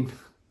 13.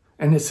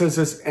 And it says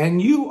this,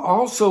 and you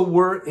also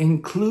were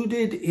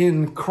included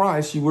in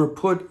Christ. You were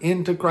put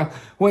into Christ.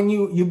 When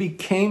you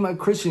became a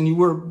Christian, you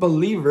were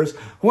believers.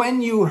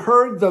 When you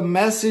heard the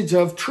message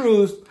of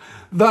truth,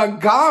 the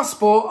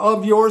gospel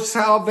of your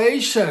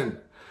salvation.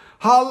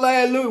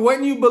 Hallelujah.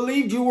 When you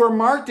believed, you were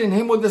marked in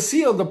him with a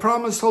seal, the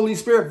promised Holy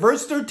Spirit.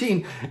 Verse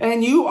 13,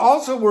 and you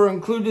also were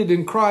included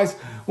in Christ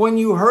when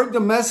you heard the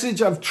message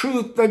of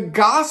truth, the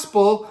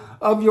gospel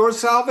of your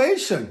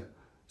salvation.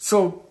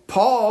 So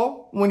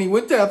Paul, when he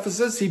went to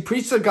Ephesus, he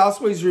preached the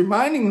gospel. He's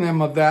reminding them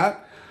of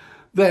that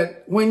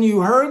when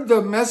you heard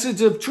the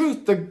message of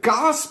truth, the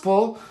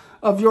gospel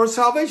of your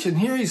salvation.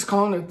 Here he's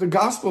calling it the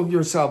gospel of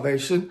your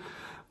salvation.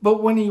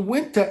 But when he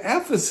went to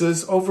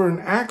Ephesus over in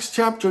Acts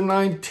chapter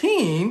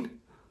 19,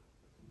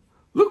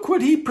 look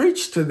what he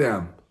preached to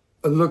them.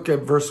 look at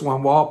verse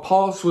 1. While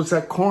Paul was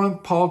at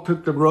Corinth, Paul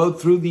took the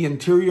road through the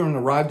interior and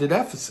arrived at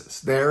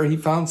Ephesus. There he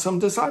found some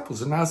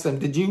disciples and asked them,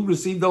 did you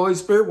receive the Holy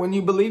Spirit when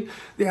you believed?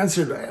 They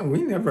answered,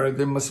 we never,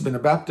 there must have been a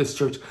Baptist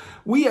church.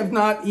 We have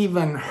not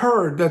even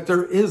heard that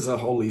there is a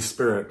Holy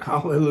Spirit.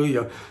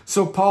 Hallelujah.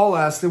 So Paul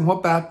asked them,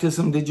 what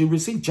baptism did you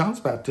receive?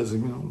 John's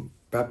baptism,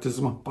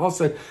 baptism. Paul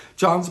said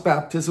John's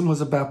baptism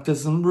was a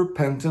baptism of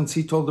repentance.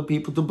 He told the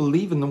people to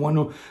believe in the one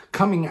who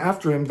coming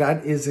after him,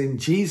 that is in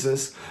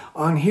Jesus.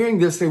 On hearing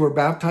this, they were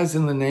baptized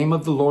in the name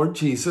of the Lord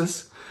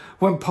Jesus.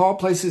 When Paul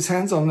placed his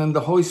hands on them,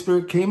 the Holy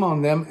Spirit came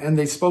on them and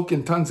they spoke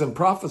in tongues and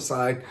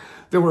prophesied.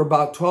 There were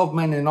about 12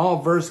 men in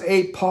all. Verse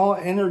 8, Paul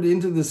entered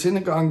into the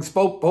synagogue and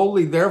spoke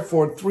boldly there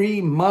for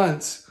 3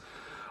 months,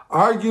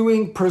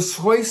 arguing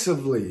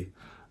persuasively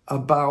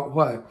about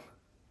what?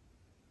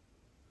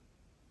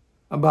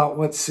 About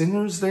what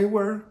sinners they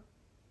were,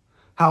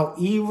 how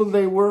evil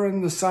they were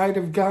in the sight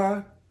of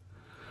God,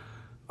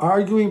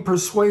 arguing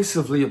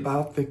persuasively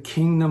about the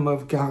kingdom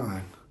of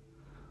God.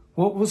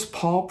 What was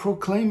Paul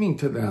proclaiming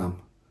to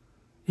them?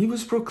 He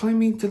was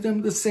proclaiming to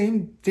them the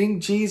same thing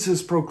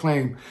Jesus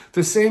proclaimed,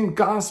 the same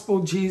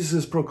gospel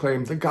Jesus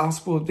proclaimed, the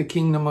gospel of the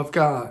kingdom of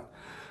God.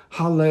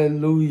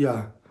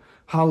 Hallelujah.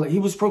 He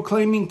was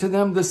proclaiming to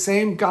them the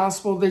same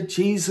gospel that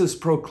Jesus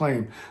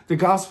proclaimed, the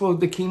gospel of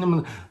the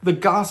kingdom, the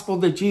gospel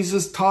that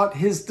Jesus taught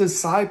his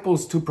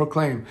disciples to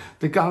proclaim,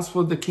 the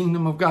gospel of the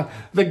kingdom of God,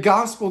 the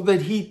gospel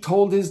that he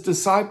told his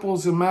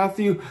disciples in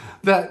Matthew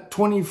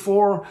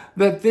 24,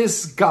 that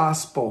this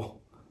gospel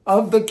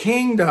of the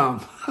kingdom,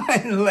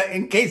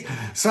 in case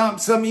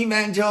some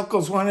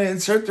evangelicals want to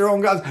insert their own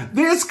gospel,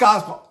 this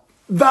gospel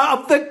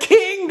of the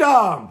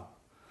kingdom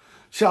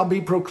shall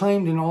be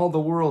proclaimed in all the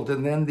world,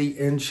 and then the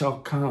end shall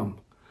come.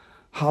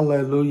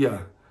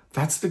 Hallelujah.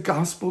 That's the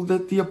gospel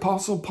that the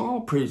Apostle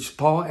Paul preached.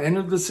 Paul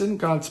entered the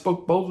synagogue,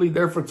 spoke boldly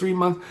there for 3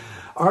 months,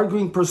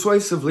 arguing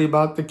persuasively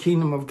about the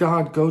kingdom of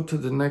God. Go to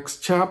the next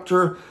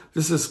chapter.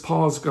 This is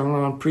Paul's gone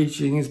on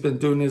preaching. He's been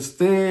doing his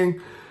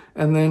thing.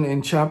 And then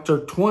in chapter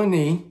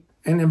 20,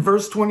 and in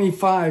verse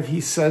 25,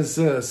 he says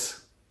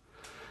this,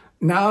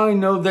 now I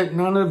know that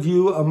none of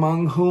you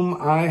among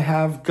whom I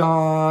have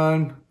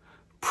gone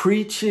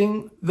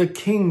preaching the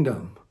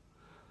kingdom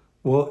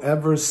will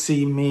ever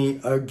see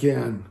me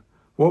again.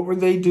 What were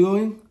they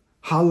doing?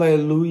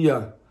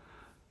 Hallelujah.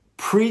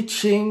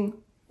 Preaching.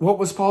 What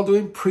was Paul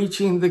doing?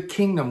 Preaching the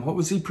kingdom. What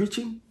was he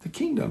preaching? The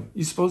kingdom.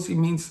 You suppose he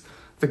means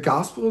the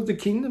gospel of the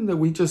kingdom that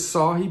we just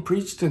saw he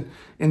preached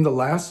in the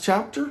last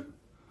chapter?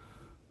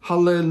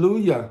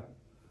 Hallelujah.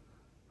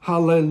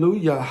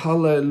 Hallelujah.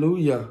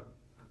 Hallelujah.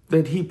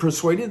 That he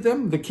persuaded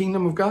them, the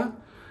kingdom of God.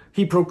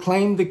 He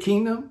proclaimed the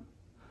kingdom.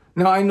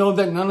 Now I know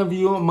that none of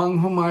you among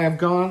whom I have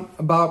gone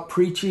about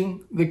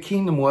preaching the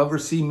kingdom will ever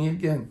see me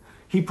again.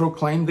 He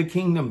proclaimed the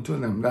kingdom to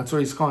them. That's what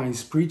he's calling.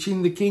 He's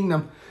preaching the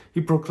kingdom.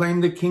 He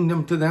proclaimed the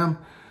kingdom to them.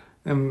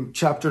 In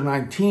chapter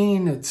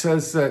 19, it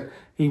says that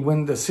he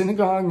went to the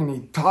synagogue and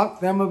he taught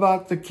them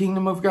about the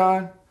kingdom of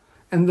God.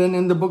 And then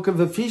in the book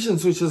of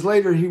Ephesians, which is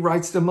later, he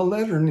writes them a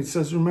letter and he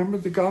says, remember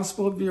the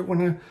gospel of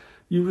when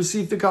you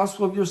received the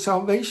gospel of your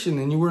salvation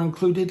and you were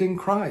included in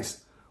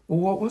Christ. Well,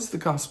 what was the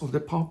gospel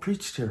that Paul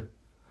preached here?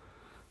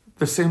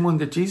 The same one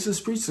that Jesus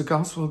preached, the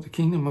gospel of the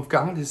kingdom of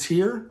God is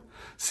here.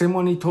 Same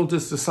one he told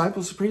his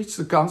disciples to preach,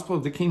 the gospel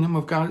of the kingdom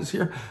of God is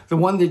here. The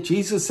one that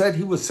Jesus said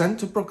he was sent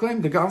to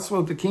proclaim, the gospel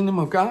of the kingdom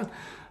of God.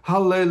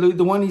 Hallelujah.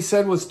 The one he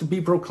said was to be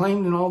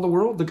proclaimed in all the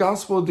world, the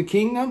gospel of the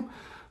kingdom.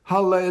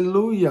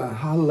 Hallelujah.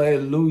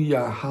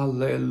 Hallelujah.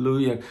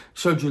 Hallelujah.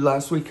 Showed you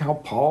last week how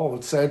Paul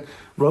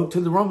wrote to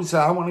the Romans,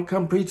 said, I want to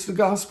come preach the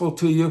gospel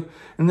to you.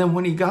 And then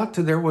when he got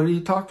to there, what did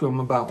he talk to them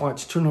about?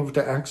 Watch, turn over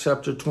to Acts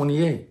chapter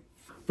 28.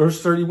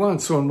 Verse 31,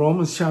 so in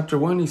Romans chapter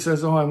 1, he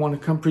says, I want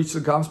to come preach the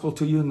gospel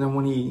to you. And then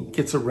when he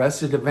gets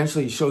arrested,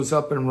 eventually he shows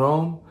up in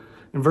Rome.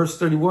 In verse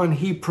 31,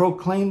 he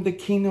proclaimed the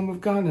kingdom of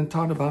God and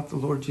taught about the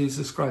Lord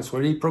Jesus Christ.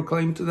 What did he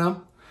proclaim to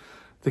them?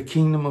 The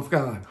kingdom of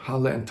God.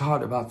 And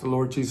taught about the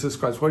Lord Jesus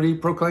Christ. What did he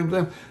proclaim to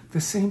them? The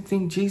same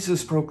thing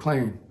Jesus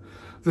proclaimed.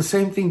 The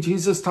same thing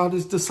Jesus taught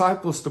his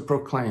disciples to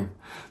proclaim.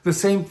 The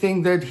same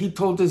thing that he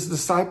told his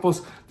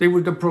disciples they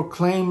were to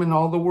proclaim in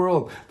all the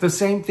world. The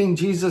same thing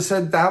Jesus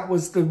said that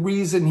was the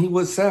reason he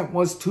was sent,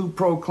 was to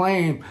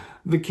proclaim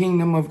the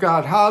kingdom of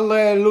God.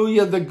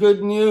 Hallelujah, the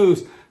good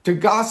news. To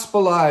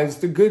gospelize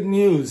the good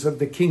news of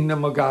the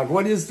kingdom of God.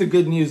 What is the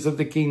good news of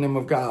the kingdom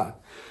of God?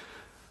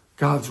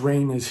 God's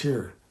reign is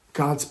here.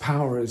 God's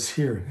power is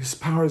here. His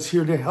power is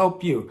here to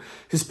help you.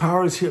 His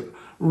power is here.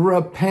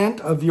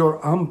 Repent of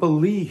your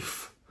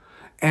unbelief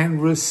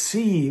and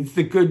receive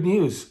the good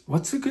news.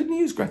 What's the good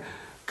news?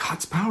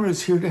 God's power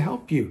is here to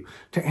help you,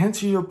 to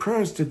answer your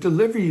prayers, to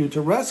deliver you, to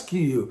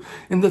rescue you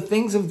in the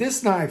things of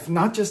this life,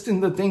 not just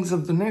in the things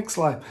of the next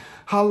life.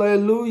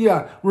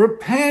 Hallelujah.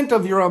 Repent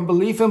of your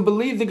unbelief and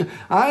believe.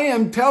 I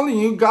am telling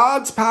you,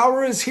 God's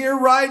power is here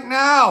right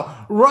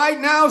now. Right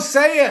now,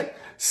 say it.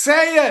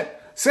 Say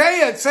it.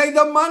 Say it. Say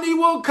the money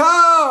will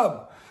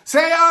come.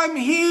 Say I'm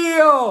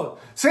healed.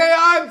 Say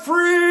I'm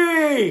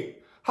free.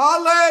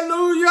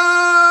 Hallelujah.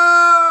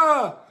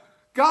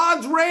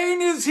 God's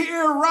reign is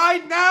here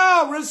right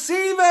now.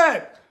 Receive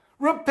it.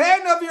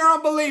 Repent of your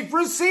unbelief.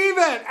 Receive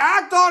it.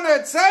 Act on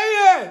it. Say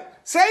it.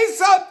 Say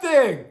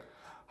something.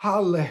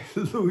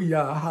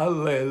 Hallelujah.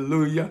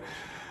 Hallelujah.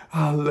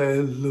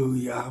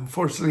 Hallelujah.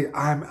 Unfortunately,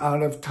 I'm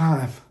out of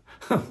time,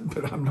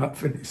 but I'm not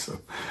finished.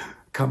 So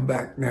come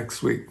back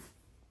next week.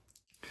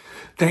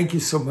 Thank you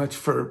so much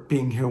for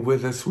being here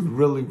with us. We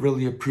really,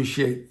 really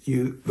appreciate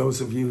you,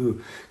 those of you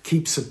who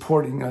keep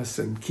supporting us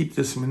and keep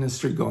this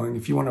ministry going.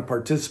 If you want to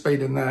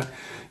participate in that,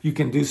 you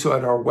can do so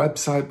at our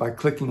website by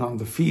clicking on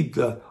the Feed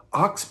the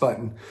Ox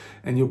button,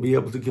 and you'll be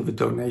able to give a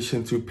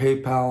donation through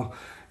PayPal.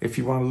 If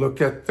you want to look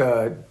at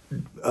the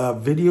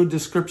video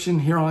description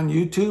here on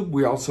YouTube,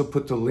 we also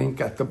put the link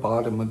at the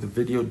bottom of the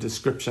video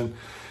description.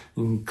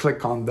 You can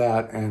click on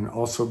that and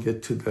also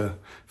get to the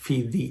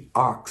Feed the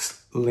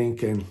Ox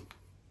link and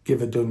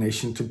give a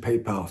donation to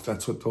PayPal.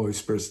 That's what the Holy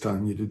Spirit's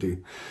telling you to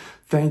do.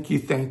 Thank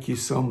you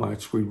so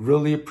much. We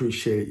really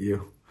appreciate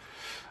you.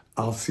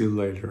 I'll see you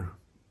later.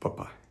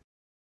 Bye-bye.